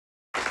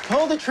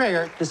pull the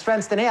trigger,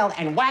 dispense the nail,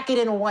 and whack it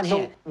in one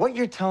hand. What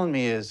you're telling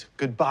me is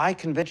goodbye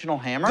conventional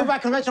hammer? Goodbye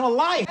conventional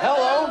life.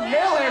 Hello,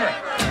 nail hammer.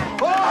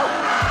 Whoa!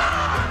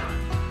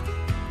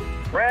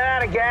 Ran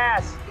out of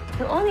gas.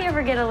 You only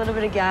ever get a little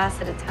bit of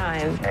gas at a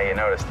time. Hey, you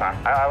noticed, huh?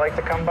 I like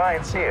to come by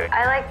and see you.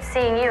 I liked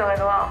seeing you as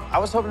well. I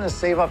was hoping to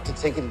save up to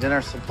take you to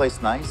dinner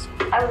someplace nice.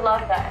 I would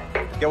love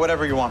that. Get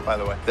whatever you want, by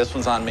the way. This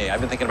one's on me. I've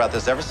been thinking about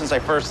this ever since I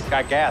first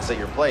got gas at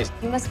your place.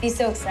 You must be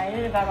so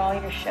excited about all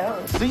your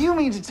shows. So you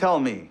mean to tell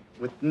me,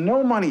 with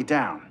no money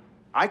down,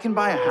 I can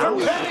buy a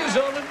house? Pennies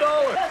on the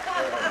dollar.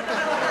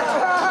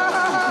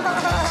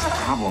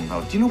 Problem,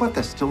 though. Do you know about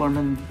the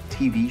Stillerman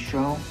TV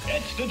show?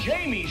 It's the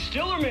Jamie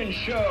Stillerman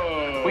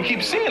Show. We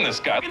keep seeing this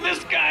guy.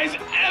 This guy's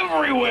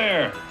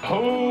everywhere.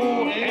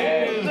 Who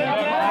is the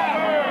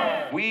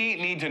Clapper? We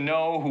need to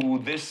know who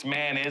this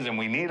man is, and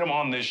we need him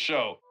on this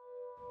show.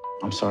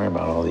 I'm sorry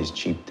about all these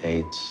cheap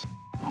dates,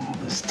 all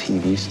this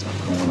TV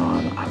stuff going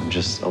on. I'm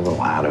just a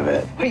little out of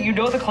it. Wait, you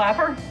know the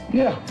Clapper?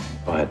 Yeah.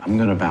 But I'm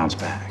gonna bounce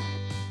back.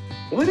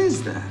 What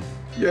is that?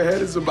 Your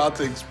head is about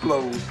to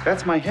explode.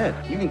 That's my head.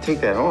 You can take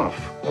that off.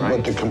 Right?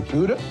 But the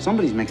computer?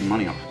 Somebody's making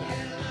money off of that.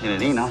 And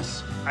it ain't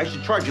us. I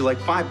should charge you like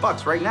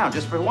 $5 right now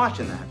just for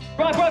watching that.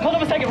 Rock, hold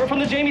up a second. We're from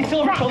the Jamie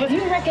Stillerman Show. Do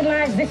you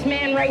recognize this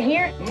man right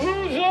here?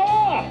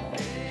 Loser!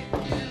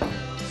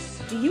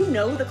 Do you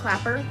know the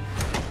Clapper?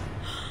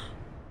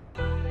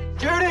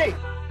 Judy!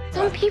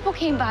 Some people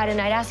came by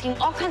tonight asking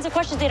all kinds of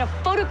questions. They had a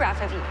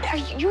photograph of you. Are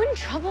you in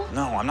trouble?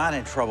 No, I'm not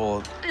in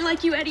trouble. I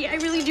like you, Eddie. I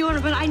really do,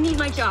 but I need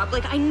my job.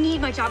 Like, I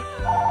need my job.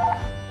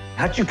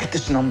 How'd you get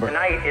this number?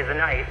 Tonight is the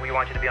night we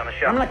want you to be on the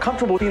show. I'm not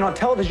comfortable being on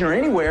television or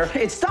anywhere.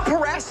 It's stop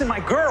harassing my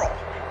girl.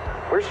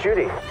 Where's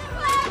Judy?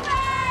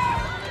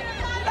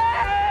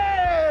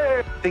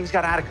 Hey! Things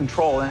got out of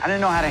control, and I didn't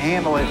know how to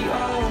handle it.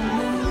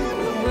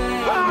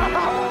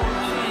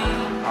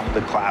 I'm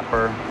the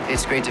Clapper.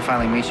 It's great to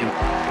finally meet you.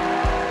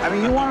 I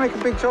mean, you want to make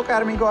a big joke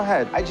out of me? Go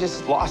ahead. I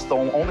just lost the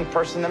only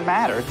person that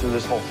mattered through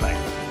this whole thing.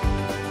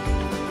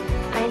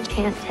 I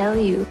can't tell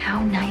you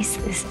how nice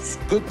this is.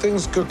 Good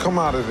things could come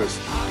out of this.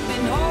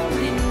 Whoa,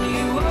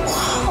 what?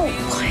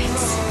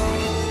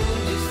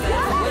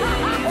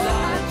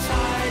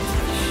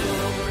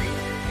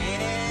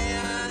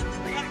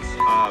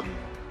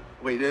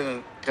 Wait,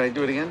 can I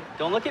do it again?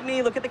 Don't look at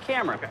me, look at the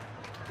camera. Okay.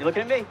 You're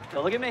looking at me.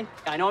 Don't look at me.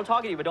 I know I'm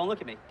talking to you, but don't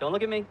look at me. Don't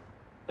look at me.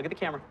 Look at the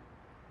camera.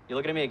 You're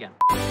looking at me again.